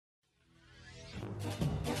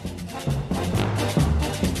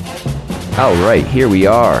All right, here we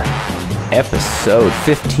are. Episode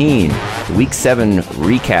 15, the Week 7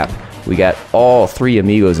 recap. We got all three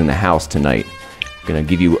amigos in the house tonight. I'm going to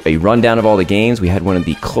give you a rundown of all the games. We had one of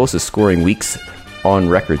the closest scoring weeks on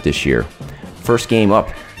record this year. First game up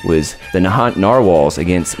was the Nahant Narwhals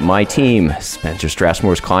against my team, Spencer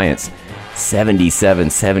Strathmore's Clients,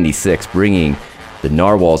 77-76, bringing the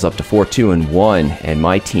Narwhals up to 4-2-1, and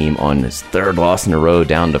my team on his third loss in a row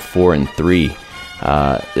down to 4-3.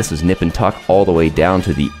 This was nip and tuck all the way down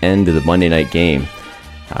to the end of the Monday night game.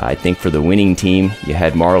 I think for the winning team, you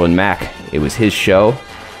had Marlon Mack. It was his show,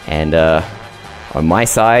 and on my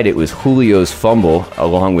side, it was Julio's fumble,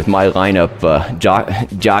 along with my lineup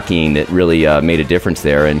jockeying that really made a difference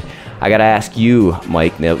there. And I got to ask you,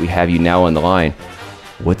 Mike, now that we have you now on the line,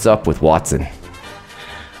 what's up with Watson?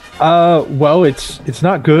 Well, it's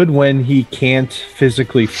not good when he can't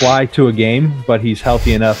physically fly to a game, but he's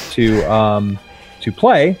healthy enough to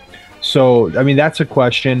play. So, I mean, that's a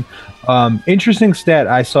question. Interesting stat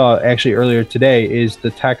I saw actually earlier today is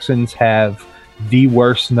the Texans have the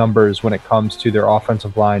worst numbers when it comes to their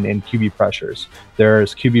offensive line and QB pressures.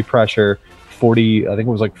 There's QB pressure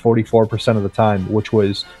 44% of the time, which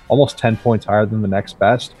was almost 10 points higher than the next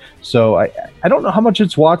best. So I don't know how much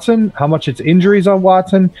it's Watson, how much it's injuries on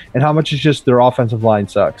Watson, and how much it's just their offensive line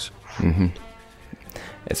sucks. Mm-hmm.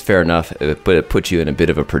 It's fair enough, but it puts you in a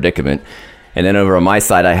bit of a predicament. And then over on my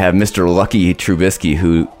side, I have Mr. Lucky Trubisky,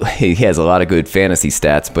 who he has a lot of good fantasy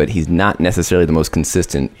stats, but he's not necessarily the most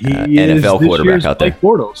consistent NFL quarterback out there. Blake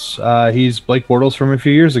Bortles. He's Blake Bortles from a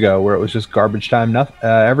few years ago, where it was just garbage time,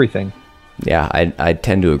 everything. Yeah, I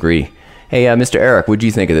tend to agree. Hey, Mr. Eric, what did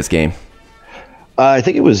you think of this game? I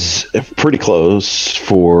think it was pretty close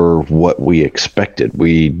for what we expected.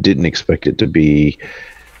 We didn't expect it to be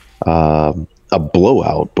a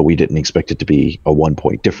blowout, but we didn't expect it to be a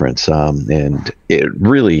 1-point difference. And it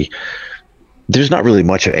really, there's not really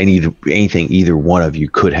much of anything either one of you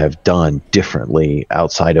could have done differently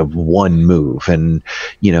outside of one move. And,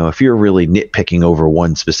 you know, if you're really nitpicking over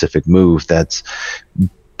one specific move, that's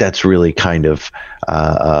really kind of,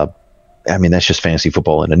 I mean, that's just fantasy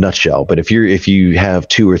football in a nutshell. But if you have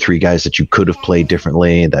two or three guys that you could have played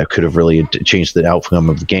differently and that could have really changed the outcome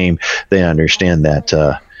of the game, they understand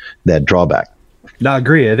that drawback. No, I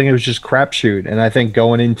agree. I think it was just crapshoot. And I think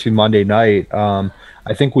going into Monday night, I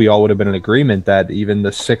think we all would have been in agreement that even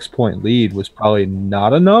the 6-point lead was probably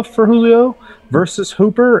not enough for Julio versus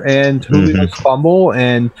Hooper, and Julio's fumble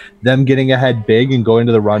and them getting ahead big and going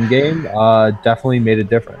to the run game definitely made a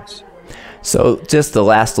difference. So just the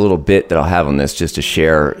last little bit that I'll have on this, just to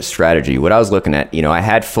share strategy. What I was looking at, you know, I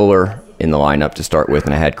had Fuller in the lineup to start with,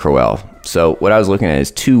 and I had Crowell. So what I was looking at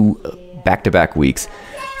is 2 back-to-back weeks.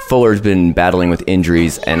 Fuller's been battling with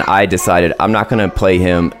injuries, and I decided I'm not going to play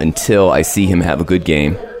him until I see him have a good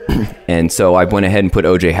game. And so I went ahead and put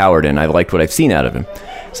O.J. Howard in. I liked what I've seen out of him.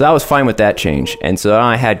 So I was fine with that change. And so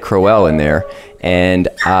I had Crowell in there, and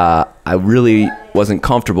I really wasn't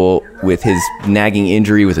comfortable with his nagging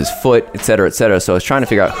injury with his foot, et cetera, et cetera. So I was trying to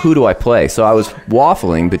figure out, who do I play? So I was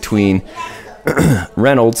waffling between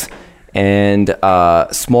Reynolds and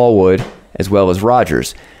Smallwood as well as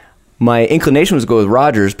Rodgers. My inclination was to go with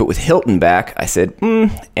Rodgers, but with Hilton back, I said,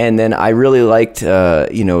 and then I really liked,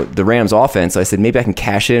 the Rams' offense. I said, maybe I can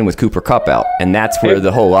cash in with Cooper Kupp out, and that's where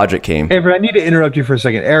the whole logic came. Hey, I need to interrupt you for a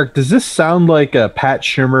second. Eric, does this sound like a Pat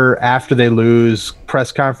Shurmur after they lose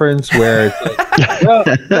press conference where it's like, well,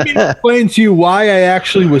 let me explain to you why I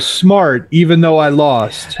actually was smart, even though I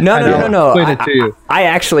lost? No. Explain it to you. I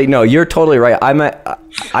actually, no, you're totally right.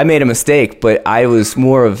 I made a mistake, but I was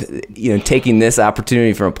more of, taking this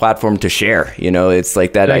opportunity from a platform to share. It's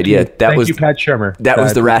like that idea. Thank you, Pat Shurmur. That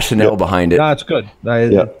was the rationale behind it. No, it's good.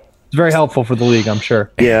 It's very helpful for the league, I'm sure.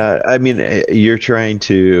 Yeah, I mean, you're trying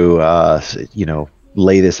to,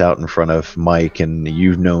 lay this out in front of Mike, and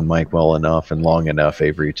you've known Mike well enough and long enough,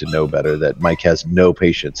 Avery, to know better that Mike has no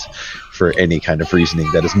patience for any kind of reasoning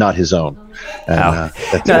that is not his own. And,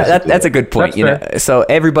 that's a good point. So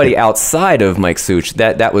everybody outside of Mike Such,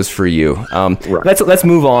 that was for you. Right. Let's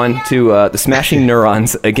move on to the Smashing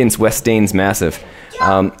Neurons against West Staines Massive.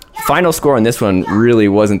 Final score on this one really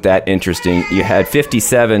wasn't that interesting. You had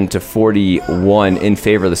 57-41 in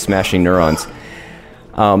favor of the Smashing Neurons.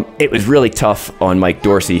 It was really tough on Mike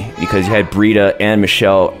Dorsey because you had Breida and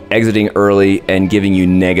Michelle exiting early and giving you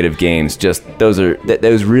negative games. Just those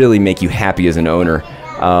really make you happy as an owner.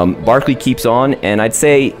 Barkley keeps on, and I'd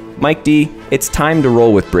say, Mike D, it's time to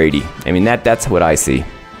roll with Brady. I mean, that's what I see.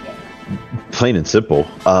 plain and simple.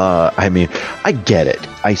 I mean, I get it.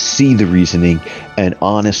 I see the reasoning, and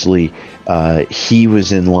honestly, he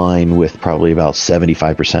was in line with probably about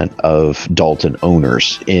 75% of Dalton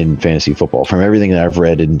owners in fantasy football. From everything that I've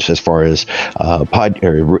read, and as far as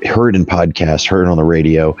heard in podcasts, heard on the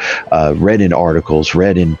radio, read in articles,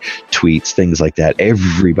 read in tweets, things like that,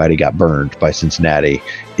 everybody got burned by Cincinnati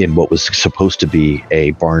in what was supposed to be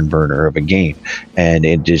a barn burner of a game, and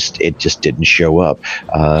it just didn't show up.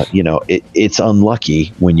 It's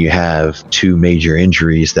unlucky when you have two major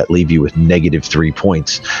injuries that leave you with -3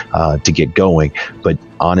 points to get going. But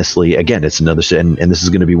honestly, again, it's another, and this is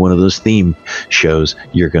going to be one of those theme shows.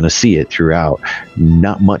 You're going to see it throughout.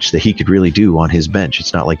 Not much that he could really do on his bench.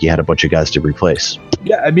 It's not like he had a bunch of guys to replace.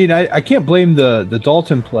 Yeah, I mean, I can't blame the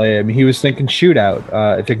Dalton play. I mean, he was thinking shootout.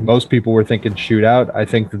 I think most people were thinking shootout. I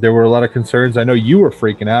think that there were a lot of concerns. I know you were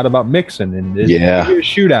freaking out about Mixon and a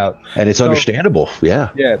shootout, and it's understandable. Yeah.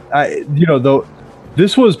 Though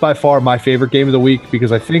this was by far my favorite game of the week,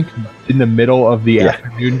 because I think in the middle of the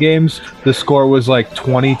afternoon games, the score was like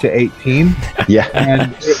 20-18. Yeah.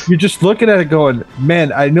 And you're just looking at it going,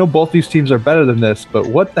 man, I know both these teams are better than this, but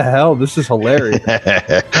what the hell? This is hilarious.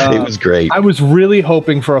 It was great. I was really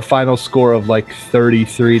hoping for a final score of like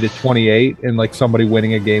 33-28 and like somebody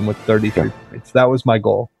winning a game with 33 points. That was my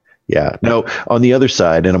goal. Yeah. No, on the other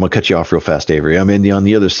side, and I'm going to cut you off real fast, Avery. I'm on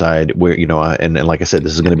the other side where, and like I said,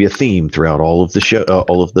 this is going to be a theme throughout all of the show,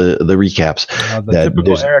 all of the recaps. The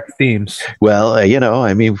typical Eric themes. Well,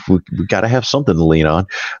 I mean, we got to have something to lean on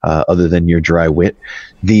other than your dry wit.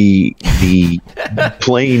 The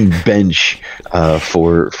plain bench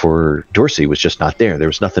for Dorsey was just not there. There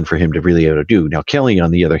was nothing for him to really able to do. Now, Kelly,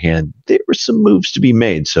 on the other hand, there were some moves to be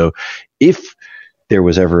made. So if there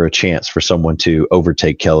was ever a chance for someone to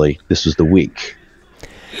overtake Kelly, this was the week.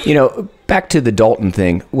 Back to the Dalton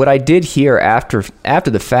thing. What I did hear after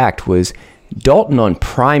the fact was Dalton on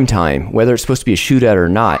prime time, whether it's supposed to be a shootout or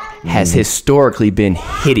not, has historically been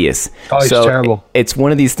hideous. Oh, he's terrible. It's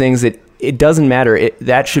one of these things that it doesn't matter.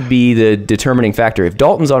 That should be the determining factor. If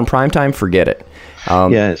Dalton's on prime time, forget it.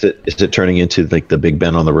 Is it turning into like the Big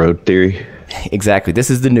Ben on the road theory? Exactly. This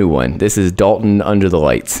is the new one. This is Dalton under the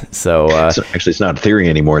lights. So actually, it's not a theory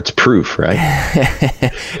anymore. It's proof, right?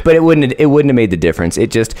 But it wouldn't have made the difference.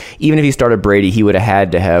 It just, even if he started Brady, he would have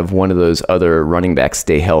had to have one of those other running backs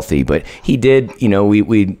stay healthy. But he did.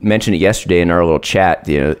 We mentioned it yesterday in our little chat.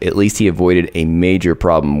 At least he avoided a major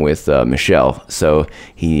problem with Michelle. So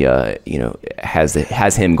he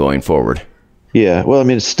has him going forward. Yeah, well, I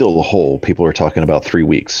mean, it's still a hole. People are talking about 3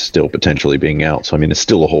 weeks still potentially being out. So, I mean, it's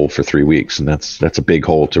still a hole for 3 weeks, and that's a big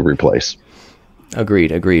hole to replace.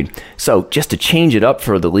 Agreed. So, just to change it up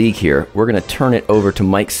for the league here, we're going to turn it over to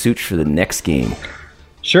Mike Such for the next game.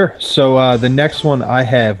 Sure. So the next one I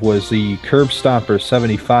have was the Curb Stomper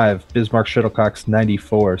 75, Bismarck Shuttlecocks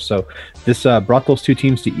 94. So this brought those two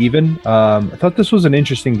teams to even. I thought this was an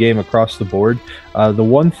interesting game across the board. The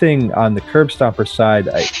one thing on the Curb Stomper side,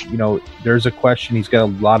 there's a question. He's got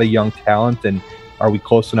a lot of young talent, and are we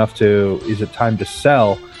close enough is it time to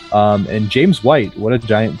sell? And James White, what a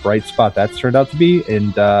giant bright spot that's turned out to be.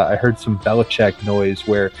 And I heard some Belichick noise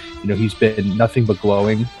where, he's been nothing but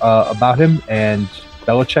glowing about him, and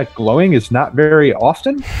Belichick glowing is not very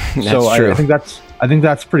often. So I think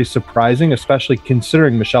that's pretty surprising, especially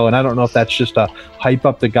considering Michelle. And I don't know if that's just a hype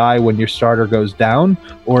up the guy when your starter goes down,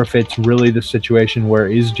 or if it's really the situation where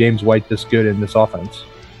is James White this good in this offense?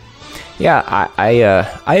 Yeah, I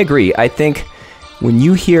agree. I think when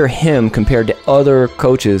you hear him compared to other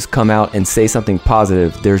coaches come out and say something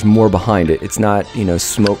positive, there's more behind it. It's not,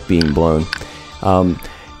 smoke being blown.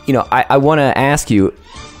 I want to ask you,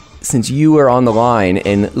 since you were on the line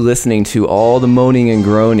and listening to all the moaning and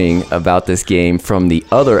groaning about this game from the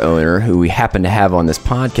other owner who we happen to have on this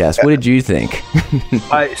podcast, what did you think?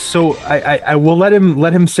 I will let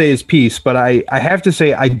him say his piece, but I have to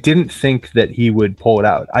say I didn't think that he would pull it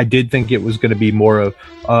out. I did think it was going to be more of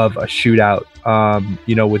a shootout,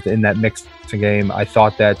 within that mixed game. I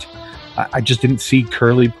thought that I just didn't see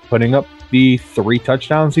Curley putting up the 3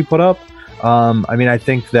 touchdowns he put up. I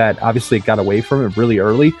think that obviously it got away from it really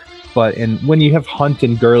early. But when you have Hunt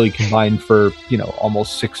and Gurley combined for,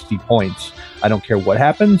 almost 60 points, I don't care what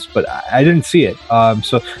happens, but I didn't see it.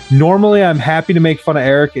 So normally I'm happy to make fun of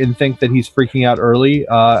Eric and think that he's freaking out early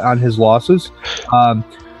on his losses.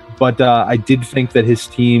 But I did think that his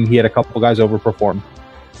team, he had a couple guys overperform.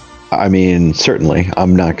 I mean, certainly.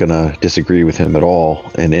 I'm not going to disagree with him at all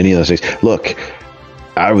in any of those things. Look,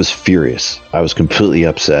 I was furious. I was completely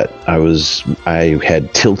upset. I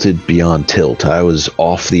had tilted beyond tilt. I was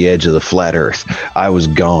off the edge of the flat earth. I was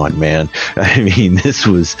gone, man. I mean, this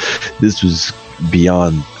was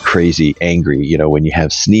beyond crazy angry. You know, when you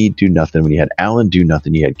have Snead do nothing, when you had Allen do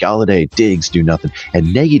nothing, you had Galladay, Diggs do nothing, and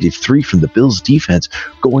 -3 from the Bills defense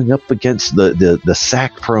going up against the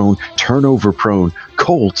sack prone, turnover prone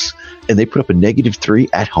Colts, and they put up a -3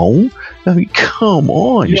 at home. I mean, come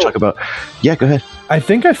on. You talk about, yeah, go ahead. I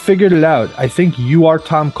think I figured it out. I think you are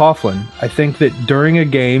Tom Coughlin. I think that during a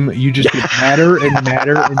game, you just get madder and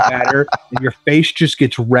madder and madder, and your face just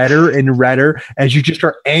gets redder and redder as you just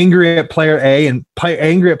are angry at player A and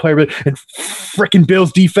angry at player B, and freaking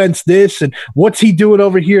Bills defense this, and what's he doing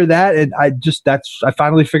over here, that, and I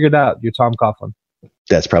finally figured out you're Tom Coughlin.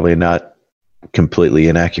 That's probably not completely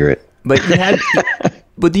inaccurate. But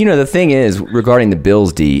but the thing is, regarding the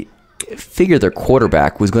Bills D, figure their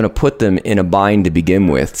quarterback was going to put them in a bind to begin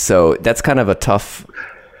with. So that's kind of a tough.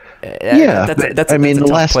 That's the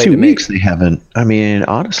last 2 weeks they haven't. I mean,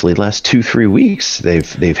 honestly, last 2-3 weeks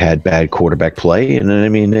they've had bad quarterback play, and I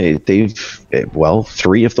mean they've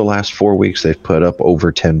 3 of the last 4 weeks they've put up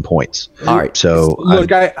over 10 points. All right, so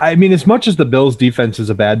look, I mean, as much as the Bills defense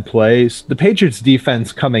is a bad play, the Patriots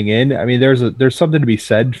defense coming in, I mean, there's something to be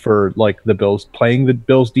said for like the Bills playing the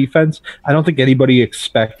Bills defense. I don't think anybody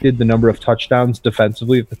expected the number of touchdowns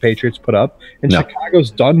defensively that the Patriots put up, and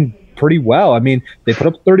Chicago's done pretty well. I mean, they put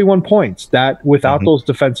up 31 points. That without those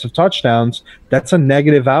defensive touchdowns, that's a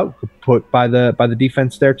negative output by the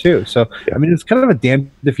defense there too. So I mean, it's kind of a damned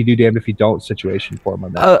if you do, damned if you don't situation for them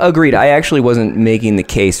on that. Agreed. I actually wasn't making the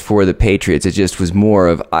case for the Patriots. It just was more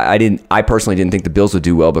of I personally didn't think the Bills would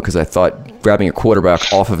do well because I thought grabbing a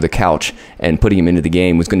quarterback off of the couch and putting him into the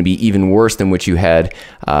game was going to be even worse than what you had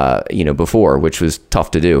before, which was tough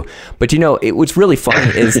to do. But what's really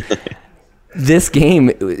funny is this game,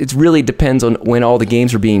 it really depends on when all the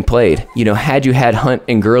games are being played. Had you had Hunt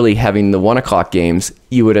and Gurley having the 1:00 games,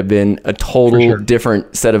 you would have been a total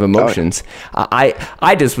different set of emotions.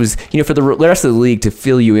 I just was, for the rest of the league to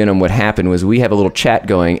fill you in on what happened was we have a little chat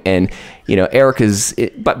going, and Erica's.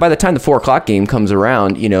 By the time the 4:00 game comes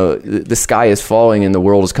around, the sky is falling and the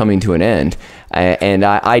world is coming to an end. And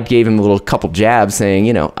I gave him a little couple jabs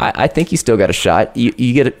saying, I think you still got a shot.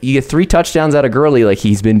 You get 3 touchdowns out of Gurley like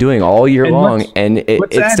he's been doing all year long, and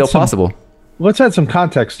it's still possible. Let's add some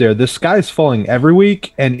context there. The sky's falling every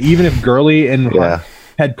week, and even if Gurley and Hunt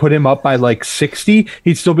had put him up by like 60,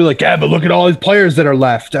 he'd still be like, yeah, but look at all his players that are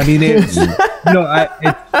left. I mean, it's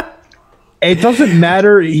it doesn't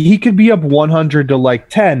matter. He could be up 100 to like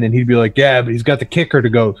 10, and he'd be like, yeah, but he's got the kicker to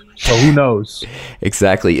go, so who knows?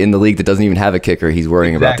 Exactly. In the league that doesn't even have a kicker, he's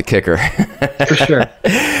worrying about the kicker. For sure.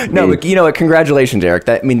 No, but congratulations, Eric.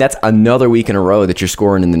 That's another week in a row that you're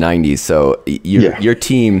scoring in the 90s. So your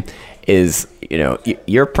team is,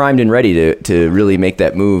 you're primed and ready to really make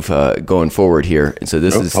that move going forward here. And so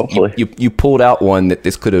this is hopefully you pulled out one that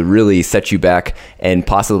this could have really set you back and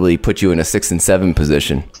possibly put you in a 6 and 7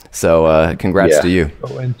 position. So congrats to you.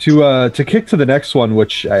 And to kick to the next one,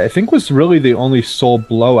 which I think was really the only sole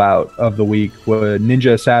blowout of the week, was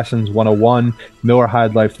Ninja Assassins 101, Miller High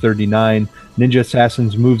Life 39. Ninja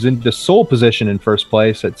Assassins moves into sole position in first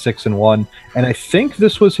place at 6 and 1, and I think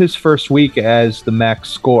this was his first week as the max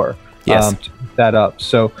score. Yes. To keep that up.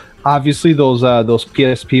 So obviously those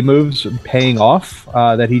PSP moves paying off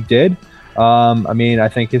that he did. I mean, I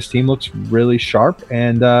think his team looks really sharp,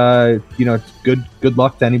 and good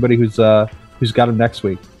luck to anybody who's got him next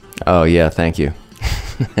week. Oh yeah, thank you.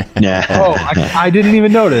 I didn't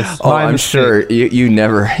even notice. I'm sure you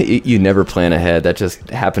never plan ahead. That just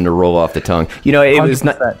happened to roll off the tongue.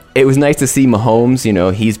 It was nice to see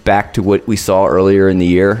Mahomes. He's back to what we saw earlier in the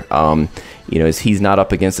year. As he's not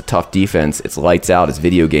up against a tough defense. It's lights out. It's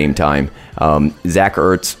video game time. Zach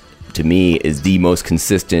Ertz, to me, is the most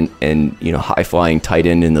consistent and high-flying tight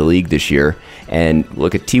end in the league this year. And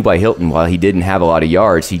look at T.Y. Hilton. While he didn't have a lot of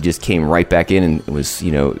yards, he just came right back in and was,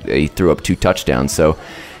 he threw up 2 touchdowns. So,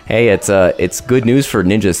 hey, it's good news for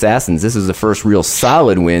Ninja Assassins. This is the first real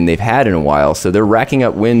solid win they've had in a while. So they're racking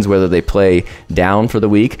up wins whether they play down for the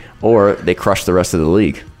week or they crush the rest of the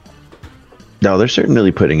league. No, they're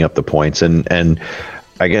certainly putting up the points, and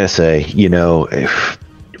I gotta say,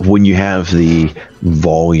 when you have the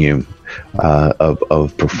volume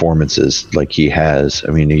of performances like he has,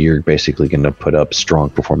 I mean, you're basically going to put up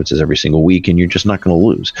strong performances every single week, and you're just not going to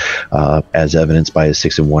lose, as evidenced by his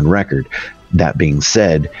 6 and 1 record. That being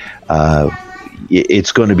said,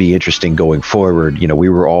 it's going to be interesting going forward. We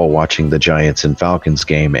were all watching the Giants and Falcons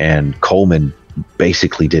game, and Coleman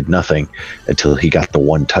basically did nothing until he got the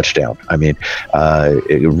 1 touchdown. I mean,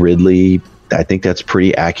 Ridley I think that's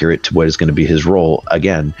pretty accurate to what is going to be his role.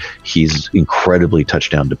 Again, he's incredibly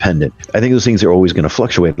touchdown dependent. I think those things are always going to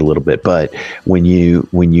fluctuate a little bit, but when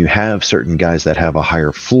you have certain guys that have a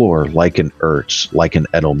higher floor, like an Ertz, like an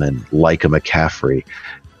Edelman, like a McCaffrey,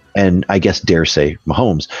 and I guess dare say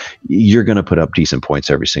Mahomes, you're going to put up decent points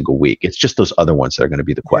every single week. It's just those other ones that are going to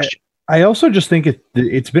be the question. I also just think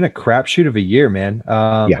it's been a crapshoot of a year, man.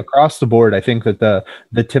 Across the board, I think that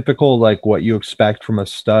the typical, like, what you expect from a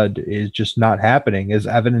stud is just not happening, as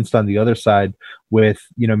evidenced on the other side with,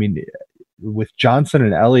 with Johnson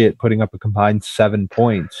and Elliott putting up a combined 7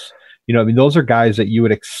 points. Those are guys that you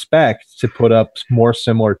would expect to put up more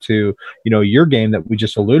similar to, your game that we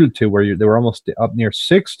just alluded to, where they were almost up near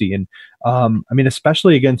 60. And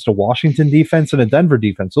especially against a Washington defense and a Denver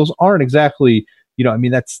defense, those aren't exactly,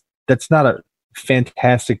 that's not a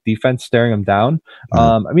fantastic defense staring them down.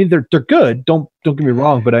 They're good. Don't get me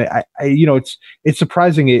wrong, but it's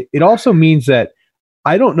surprising. It also means that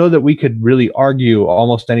I don't know that we could really argue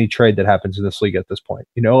almost any trade that happens in this league at this point.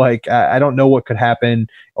 I don't know what could happen,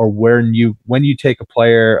 or when you take a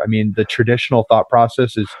player. The traditional thought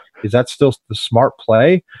process is that still the smart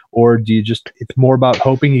play, or do you it's more about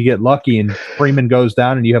hoping you get lucky and Freeman goes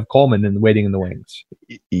down and you have Coleman and waiting in the wings?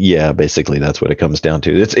 Yeah, basically that's what it comes down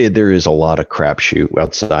to. There is a lot of crapshoot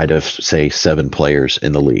outside of, say, 7 players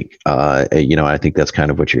in the league. I think that's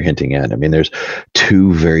kind of what you're hinting at. There's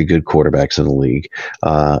 2 very good quarterbacks in the league,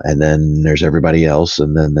 and then there's everybody else,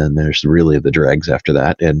 and then there's really the dregs after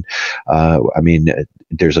that. And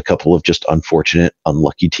there's a couple of just unfortunate,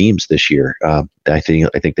 unlucky teams this year. I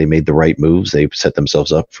think they made the right moves. They've set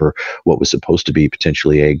themselves up for what was supposed to be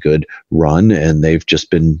potentially a good run, and they've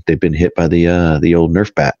been hit by the old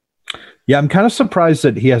Nerf bat. Yeah, I'm kind of surprised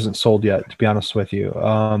that he hasn't sold yet, to be honest with you.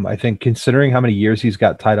 I think considering how many years he's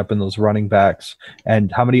got tied up in those running backs,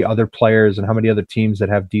 and how many other players and how many other teams that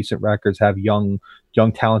have decent records have young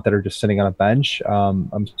talent that are just sitting on a bench,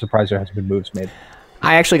 I'm surprised there hasn't been moves made.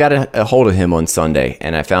 I actually got a hold of him on Sunday,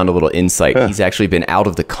 and I found a little insight. He's actually been out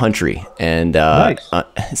of the country, and nice.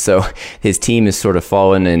 So his team is sort of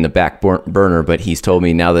fallen in the back burner. But he's told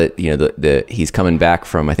me now that he's coming back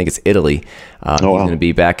from, I think it's Italy. He's going to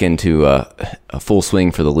be back into a full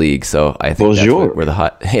swing for the league. So I think Bonjour. That's where the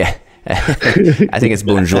hot I think it's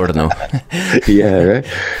buongiorno. Yeah, right.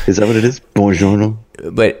 Is that what it is? Buongiorno.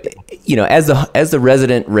 But as the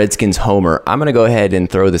resident Redskins homer, I'm going to go ahead and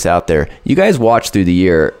throw this out there. You guys watch through the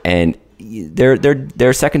year, and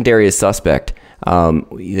their secondary is suspect.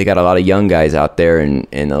 They got a lot of young guys out there, and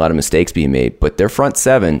a lot of mistakes being made. But their front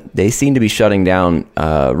 7, they seem to be shutting down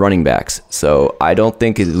running backs. So I don't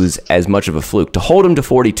think it was as much of a fluke to hold them to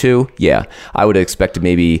 42. Yeah, I would have expected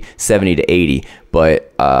maybe 70 to 80.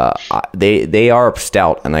 But they are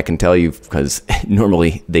stout, and I can tell you because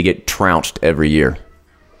normally they get trounced every year.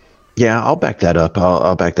 Yeah, I'll back that up.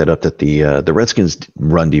 I'll back that up that the Redskins'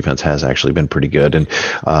 run defense has actually been pretty good. And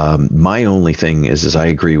my only thing is I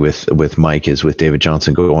agree with Mike, is with David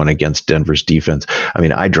Johnson going against Denver's defense.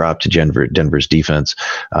 I dropped Denver's defense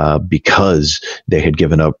because they had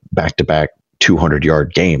given up back-to-back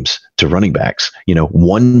 200-yard games to running backs.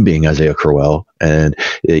 One being Isaiah Crowell, and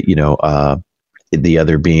the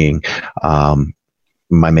other being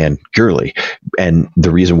my man Gurley. And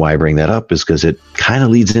the reason why I bring that up is because it kind of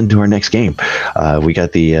leads into our next game. We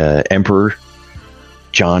got the Emperor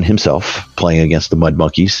John himself playing against the Mud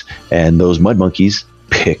Monkeys, and those Mud Monkeys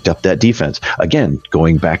picked up that defense. Again,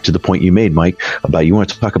 going back to the point you made, Mike, about you want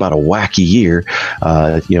to talk about a wacky year.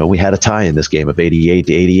 We had a tie in this game of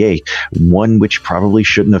 88-88, one which probably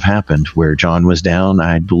shouldn't have happened, where John was down,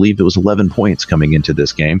 I believe it was 11 points coming into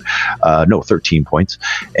this game. 13 points.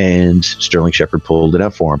 And Sterling Shepard pulled it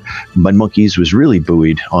out for him. Mud Monkeys was really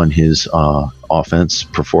buoyed on his offense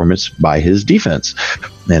performance by his defense,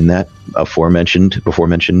 and that before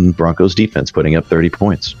mentioned Broncos defense putting up 30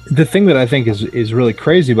 points. The thing that I think is really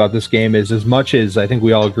crazy about this game is, as much as I think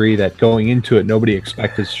we all agree that going into it nobody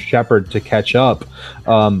expected Shepard to catch up,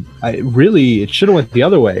 it should have went the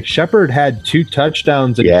other way. Shepard had 2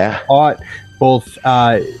 touchdowns and caught both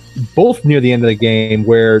near the end of the game,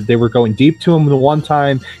 where they were going deep to him the one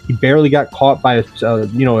time. He barely got caught by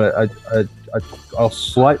a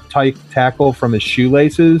slight tight tackle from his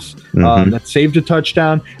shoelaces that saved a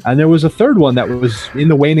touchdown. And there was a third one that was in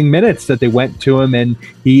the waning minutes that they went to him, and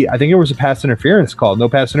I think it was a pass interference call. No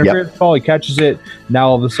pass interference call. He catches it. Now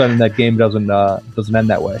all of a sudden that game doesn't end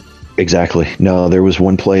that way. Exactly. No, there was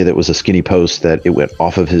one play that was a skinny post that it went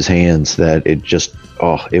off of his hands, that it just,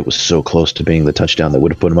 it was so close to being the touchdown that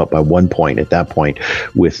would have put him up by 1 point at that point,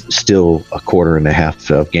 with still a quarter and a half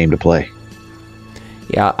of game to play.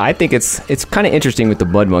 Yeah, I think it's kind of interesting with the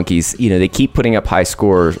Mud Monkeys. You know, they keep putting up high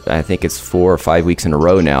scores. I think it's 4 or 5 weeks in a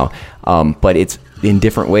row now, but it's in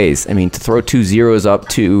different ways. I mean, to throw 2 zeros up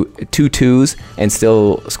to 2 twos and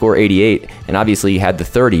still score 88, and obviously you had the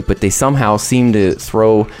 30, but they somehow seem to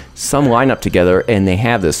throw some lineup together, and they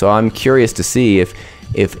have this. So I'm curious to see if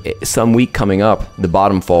some week coming up the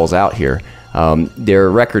bottom falls out here.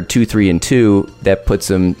 Their record 2-3-2, that puts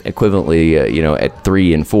them equivalently, at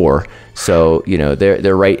 3-4. So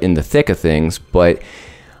they're right in the thick of things. But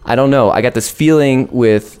I don't know. I got this feeling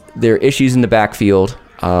with their issues in the backfield,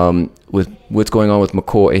 with what's going on with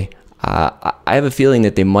McCoy. I have a feeling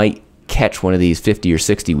that they might catch one of these 50 or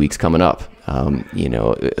 60 weeks coming up. I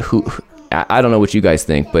don't know what you guys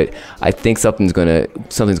think, but I think something's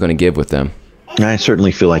gonna give with them. I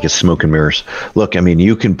certainly feel like it's smoke and mirrors. Look, I mean,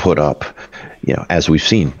 you can put up, as we've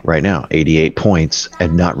seen right now, 88 points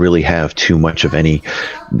and not really have too much of any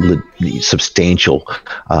substantial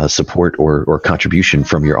support or contribution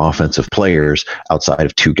from your offensive players outside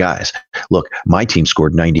of 2 guys. Look, my team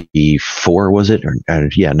scored 94, was it?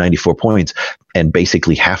 94 points, and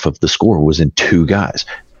basically half of the score was in 2 guys.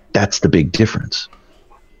 That's the big difference.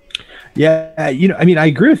 Yeah, I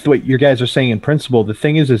agree with what your guys are saying in principle. The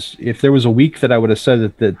thing is if there was a week that I would have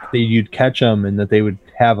said that you'd catch them and that they would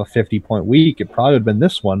have a 50-point week, it probably would have been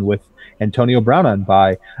this one with Antonio Brown on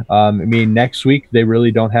bye. Next week they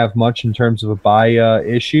really don't have much in terms of a bye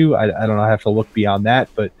issue. I don't know. I have to look beyond that,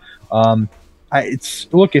 but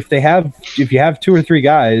if you have 2 or 3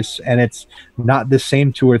 guys and it's not the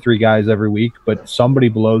same 2 or 3 guys every week, but somebody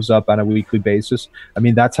blows up on a weekly basis. I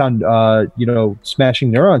mean, that's how, Smashing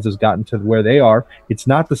Neurons has gotten to where they are. It's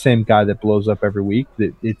not the same guy that blows up every week.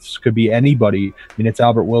 It could be anybody. I mean, it's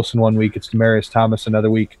Albert Wilson one week, it's Demaryius Thomas another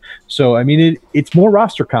week. So, I mean, it's more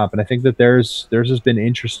roster comp, and I think that theirs has been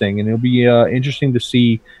interesting, and it'll be interesting to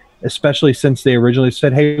see, especially since they originally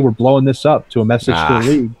said, hey, we're blowing this up to a message to the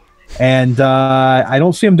league. And I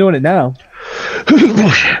don't see him doing it now.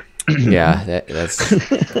 Yeah,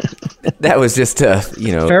 that was just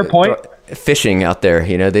fair point. Fishing out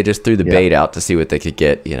there. They just threw the bait out to see what they could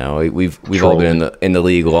get. We've all been in the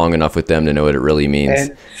league long enough with them to know what it really means.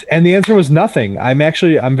 And the answer was nothing. I'm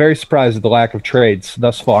very surprised at the lack of trades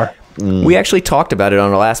thus far. We actually talked about it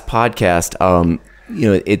on our last podcast.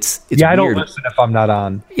 It's yeah, I weird. don't listen if I'm not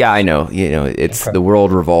on. Yeah, I know. It's okay. The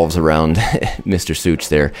world revolves around Mr. Such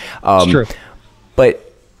there. It's true. But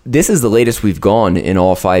this is the latest we've gone in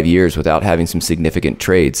all 5 years without having some significant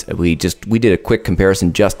trades. We did a quick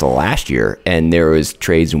comparison just to last year, and there was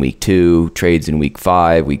trades in week 2, trades in week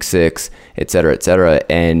 5, week 6, et cetera, et cetera.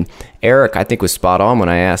 And Eric, I think, was spot on when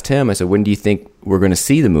I asked him. I said, when do you think we're going to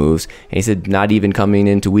see the moves? And he said, not even coming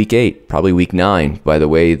into week 8, probably week 9, by the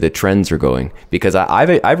way the trends are going. Because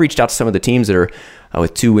I've reached out to some of the teams that are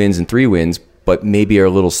with 2 wins and 3 wins, but maybe are a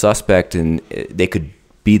little suspect, and they could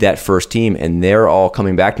be that first team, and they're all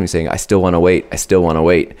coming back to me saying, I still want to wait.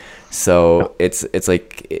 So it's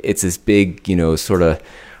like it's this big, sort of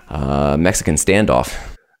Mexican standoff.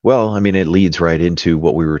 Well, I mean, it leads right into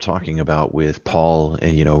what we were talking about with Paul,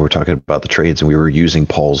 and we're talking about the trades, and we were using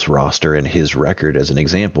Paul's roster and his record as an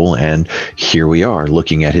example, and here we are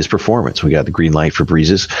looking at his performance. We got the green light for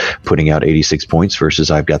Breezes putting out 86 points versus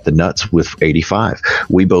I've got the Nuts with 85.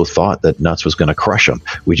 We both thought that Nuts was going to crush him.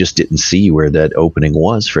 We just didn't see where that opening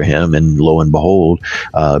was for him, and lo and behold,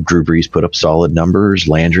 Drew Brees put up solid numbers.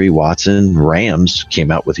 Landry, Watson, Rams came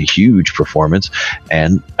out with a huge performance,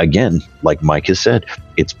 and again, like Mike has said,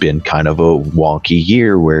 it's been kind of a wonky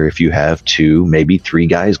year where if you have 2, maybe 3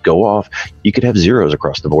 guys go off, you could have zeros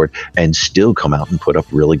across the board and still come out and put up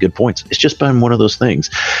really good points. It's just been one of those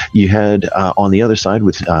things. You had on the other side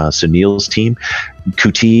with Sunil's team,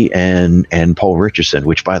 Kuti and Paul Richardson,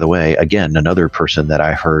 which, by the way, again, another person that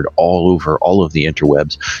I heard all over all of the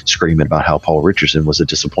interwebs screaming about how Paul Richardson was a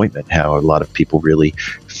disappointment, how a lot of people really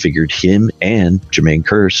figured him and Jermaine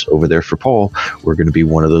Kearse over there for Paul were going to be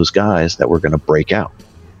one of those guys that were going to break out.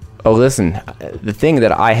 Oh, listen, the thing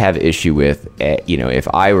that I have issue with, if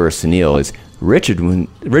I were Sunil, is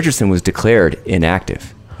Richardson was declared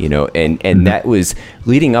inactive. And that was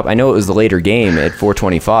leading up. I know it was the later game at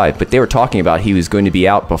 4:25, but they were talking about he was going to be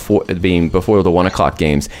out before the 1:00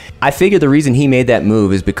 games. I figured the reason he made that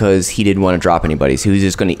move is because he didn't want to drop anybody, so he was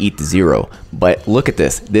just going to eat the 0. But look at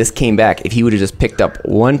this. This came back. If he would have just picked up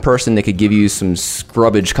one person that could give you some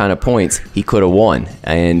scrubbage kind of points, he could have won.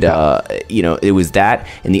 And, it was that.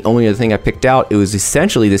 And the only other thing I picked out, it was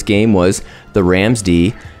essentially this game was the Rams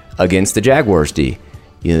D against the Jaguars D.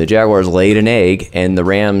 the Jaguars laid an egg and the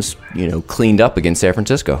Rams, cleaned up against San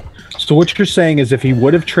Francisco. So what you're saying is if he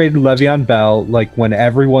would have traded Le'Veon Bell, like when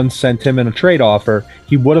everyone sent him in a trade offer,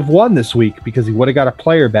 he would have won this week because he would have got a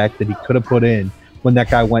player back that he could have put in when that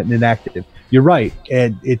guy went inactive. You're right.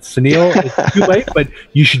 And it's Sunil. It's too late, but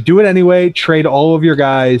you should do it anyway. Trade all of your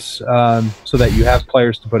guys so that you have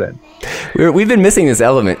players to put in. We've been missing this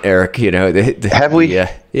element, Eric. Have we?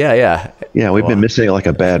 Yeah. Yeah, we've been missing it like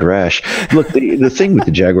a bad rash. Look, the thing with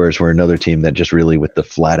the Jaguars were another team that just really, with the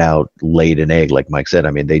flat out laid an egg, like Mike said.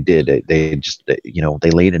 I mean, they did. They just,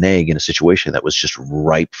 they laid an egg in a situation that was just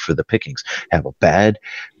ripe for the pickings. Have a bad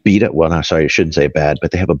beat up. Well, no, sorry, I shouldn't say bad,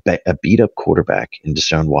 but they have a beat up quarterback in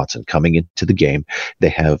Deshaun Watson coming into the game. They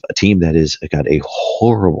have a team that is got a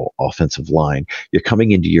horrible offensive line. You're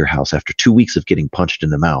coming into your house after 2 weeks of getting punched in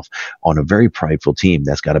the mouth on a very prideful team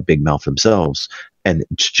that's got a big mouth themselves. And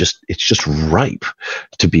it's just ripe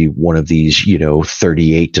to be one of these,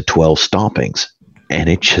 38-12 stompings. And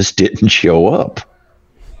it just didn't show up.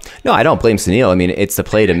 No, I don't blame Sunil. I mean, it's the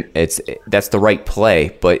play that's the right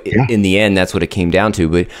play, but in the end, that's what it came down to.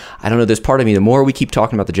 But I don't know. There's part of me. The more we keep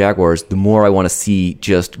talking about the Jaguars, the more I want to see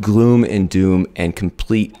just gloom and doom and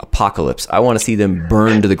complete apocalypse. I want to see them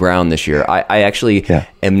burn to the ground this year. I actually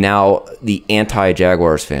am now the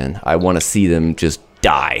anti-Jaguars fan. I want to see them just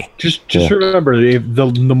die. Just remember,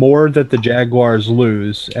 the more that the Jaguars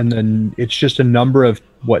lose, and then it's just a number of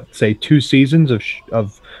 2 seasons of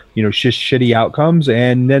just shitty outcomes,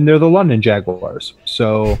 and then they're the London Jaguars.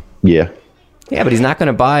 So yeah, but he's not going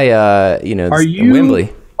to buy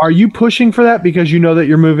Wembley. Are you pushing for that because you know that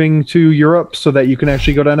you're moving to Europe so that you can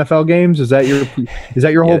actually go to NFL games? Is that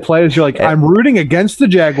your whole play? Is you're like, I'm rooting against the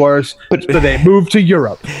Jaguars, so they move to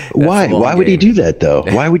Europe? Why would he do that though?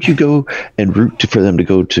 Why would you go and root for them to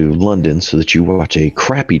go to London so that you watch a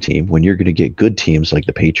crappy team when you're going to get good teams like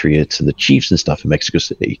the Patriots and the Chiefs and stuff in Mexico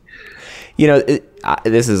City?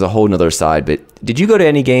 This is a whole nother side, but did you go to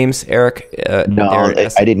any games, Eric? No,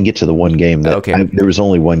 I didn't get to the one game. There was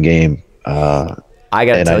only one game. I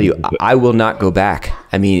got to tell you, I will not go back.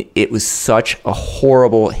 I mean, it was such a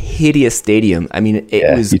horrible, hideous stadium. I mean,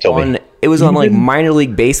 it was on like minor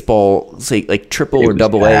league baseball, say like triple or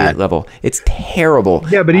double A level. It's terrible.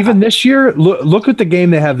 Yeah, but even this year, look at the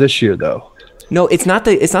game they have this year, though. No, it's not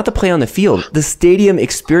the play on the field. The stadium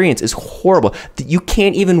experience is horrible. You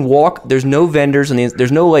can't even walk. There's no vendors, and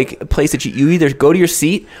there's no like place that you either go to your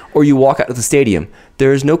seat or you walk out of the stadium.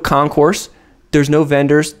 There's no concourse. There's no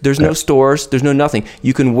vendors. There's no stores. There's no nothing.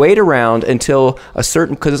 You can wait around until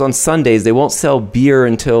because it's on Sundays. They won't sell beer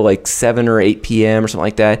until like 7 or 8 p.m. or something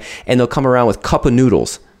like that, and they'll come around with cup of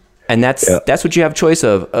noodles, and that's what you have a choice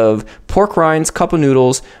of pork rinds, cup of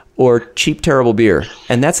noodles, or cheap, terrible beer.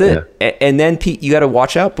 And that's it. Yeah. And then, Pete, you got to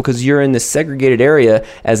watch out because you're in this segregated area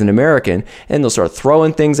as an American, and they'll start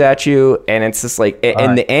throwing things at you. And it's just like,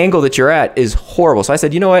 the angle that you're at is horrible. So I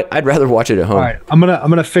said, you know what? I'd rather watch it at home. All right. I'm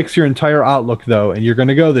gonna fix your entire outlook, though. And you're going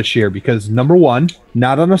to go this year because, number one,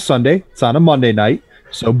 not on a Sunday. It's on a Monday night.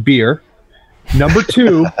 So beer. Number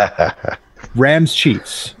two, Rams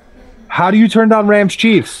Chiefs. How do you turn down Rams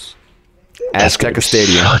Chiefs? Azteca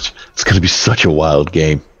Stadium. It's going to be such a wild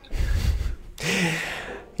game.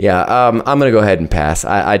 Yeah, I'm going to go ahead and pass.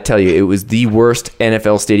 I tell you, it was the worst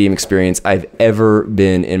NFL stadium experience I've ever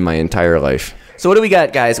been in my entire life. So what do we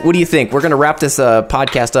got, guys? What do you think? We're going to wrap this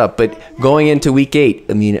podcast up, but going into week 8,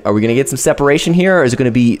 I mean, are we going to get some separation here, or is it going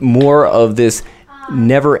to be more of this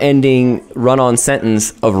never-ending run-on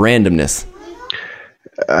sentence of randomness?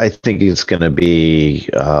 I think it's going to be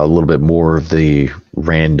a little bit more of the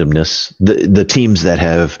randomness. The teams that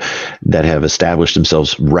have established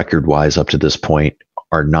themselves record-wise up to this point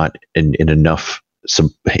are not in enough.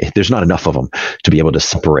 There's not enough of them to be able to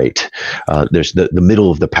separate. There's the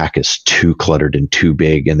middle of the pack is too cluttered and too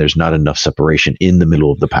big, and there's not enough separation in the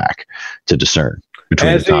middle of the pack to discern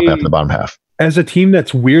between the top half and the bottom half. As a team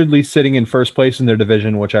that's weirdly sitting in first place in their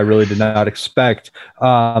division, which I really did not expect,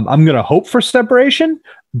 I'm going to hope for separation,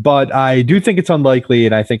 but I do think it's unlikely,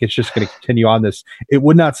 and I think it's just going to continue on this. It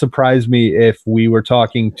would not surprise me if we were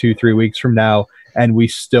talking 2-3 weeks from now and we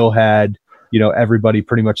still had, everybody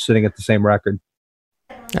pretty much sitting at the same record.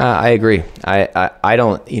 I agree. I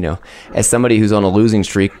don't, as somebody who's on a losing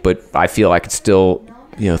streak, but I feel I could still,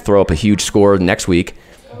 throw up a huge score next week.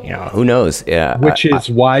 Who knows? Yeah, which is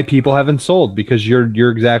why people haven't sold, because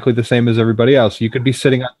you're exactly the same as everybody else. You could be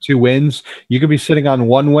sitting on 2 wins. You could be sitting on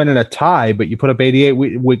 1 win and a tie, but you put up 88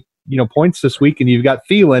 points this week, and you've got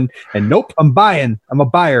Thielen, and nope, I'm buying. I'm a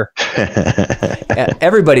buyer.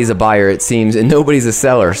 Everybody's a buyer, it seems, and nobody's a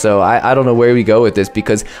seller. So I don't know where we go with this,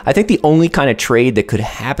 because I think the only kind of trade that could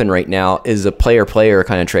happen right now is a player-player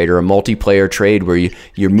kind of trade, or a multiplayer trade where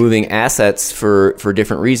you're moving assets for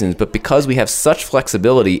different reasons. But because we have such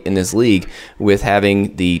flexibility in this league with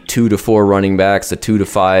having the 2 to 4 running backs, the 2 to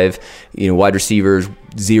 5 wide receivers,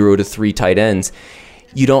 0 to 3 tight ends,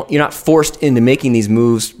 you're not forced into making these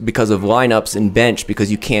moves because of lineups and bench,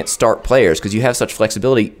 because you can't start players, because you have such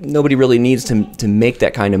flexibility. Nobody really needs to make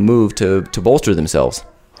that kind of move to bolster themselves.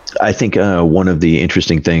 I think one of the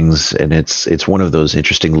interesting things, and it's one of those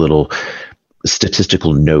interesting little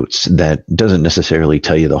statistical notes that doesn't necessarily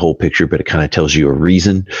tell you the whole picture, but it kind of tells you a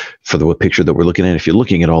reason for the picture that we're looking at. If you're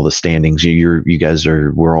looking at all the standings,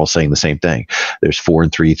 we're all saying the same thing. There's 4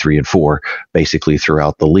 and 3, 3 and 4, basically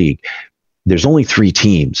throughout the league. There's only 3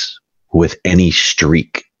 teams with any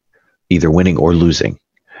streak, either winning or losing.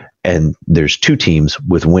 And there's 2 teams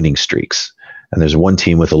with winning streaks. And there's 1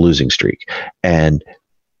 team with a losing streak. And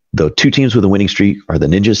the 2 teams with a winning streak are the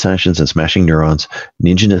Ninja Assassins and Smashing Neurons,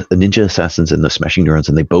 Ninja Assassins and the Smashing Neurons,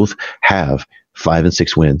 and they both have 5 and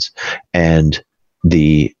 6 wins. And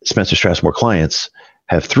the Spencer Strathmore Clients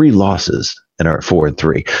have 3 losses and are at 4 and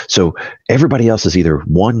 3. So everybody else is either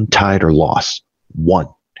won, tied, or lost. 1.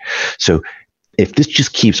 So if this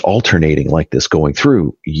just keeps alternating like this going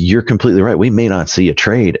through, you're completely right. We may not see a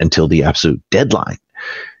trade until the absolute deadline,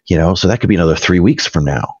 so that could be another 3 weeks from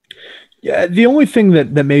now. Yeah. The only thing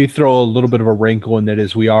that may throw a little bit of a wrinkle in that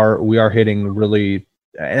is we are hitting really,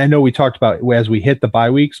 and I know we talked about as we hit the bye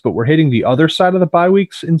weeks, but we're hitting the other side of the bye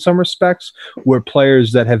weeks in some respects, where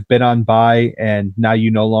players that have been on bye and now you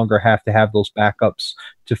no longer have to have those backups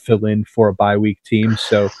to fill in for a bye week team.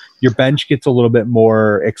 So your bench gets a little bit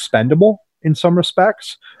more expendable in some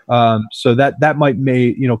respects. So that might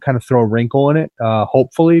kind of throw a wrinkle in it,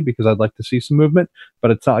 hopefully, because I'd like to see some movement,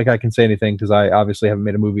 but it's not like I can say anything because I obviously haven't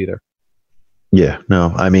made a move either. Yeah,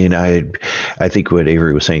 no, I mean, I think what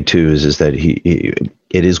Avery was saying too is that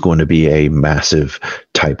it is going to be a massive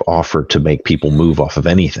type offer to make people move off of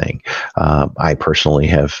anything. I personally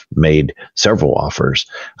have made several offers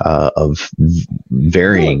of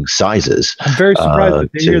varying sizes. I'm very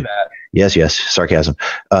surprised to hear that. Yes, sarcasm.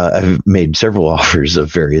 I've made several offers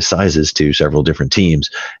of various sizes to several different teams,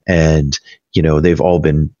 and they've all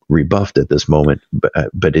been rebuffed at this moment.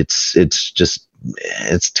 But it's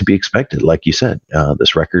to be expected, like you said.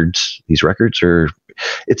 These records are.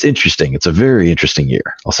 It's interesting. It's a very interesting year.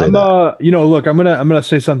 I'll say that. Look, I'm gonna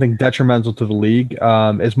say something detrimental to the league.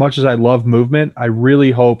 As much as I love movement, I really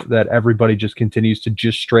hope that everybody just continues to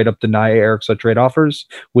just straight up deny Eric's trade offers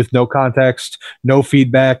with no context, no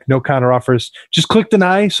feedback, no counter offers. Just click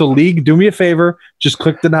deny. So league, do me a favor. Just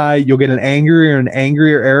click deny. You'll get an angrier and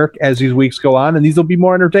angrier Eric as these weeks go on, and these will be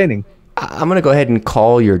more entertaining. I'm going to go ahead and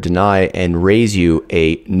call your deny and raise you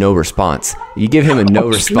a no response. You give him a no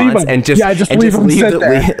response and just leave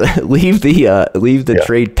the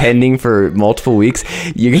trade pending for multiple weeks.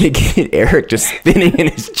 You're going to get Eric just spinning in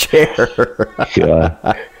his chair.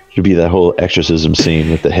 Yeah. It'd be that whole exorcism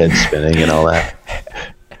scene with the head spinning and all that.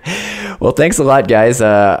 Well, thanks a lot, guys.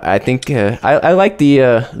 I think I like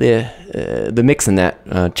the mix in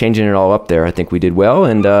that, changing it all up there. I think we did well,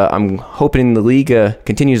 and I'm hoping the league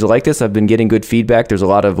continues to like this. I've been getting good feedback. There's a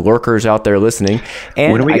lot of lurkers out there listening.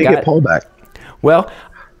 And when are we going to get Paul back? Well,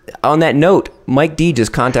 on that note, Mike D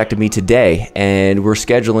just contacted me today, and we're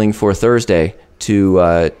scheduling for Thursday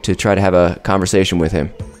to try to have a conversation with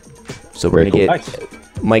him. So we're going to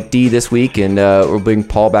get Mike D this week, and we'll bring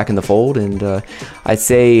Paul back in the fold. And I'd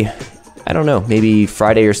say, I don't know, maybe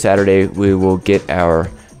Friday or Saturday we will get our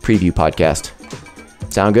preview podcast.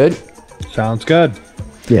 Sound good? Sounds good.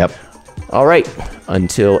 Yep. All right.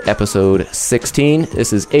 Until episode 16,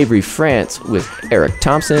 this is Avery France with Eric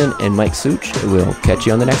Thompson and Mike Such. We'll catch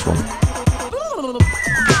you on the next one.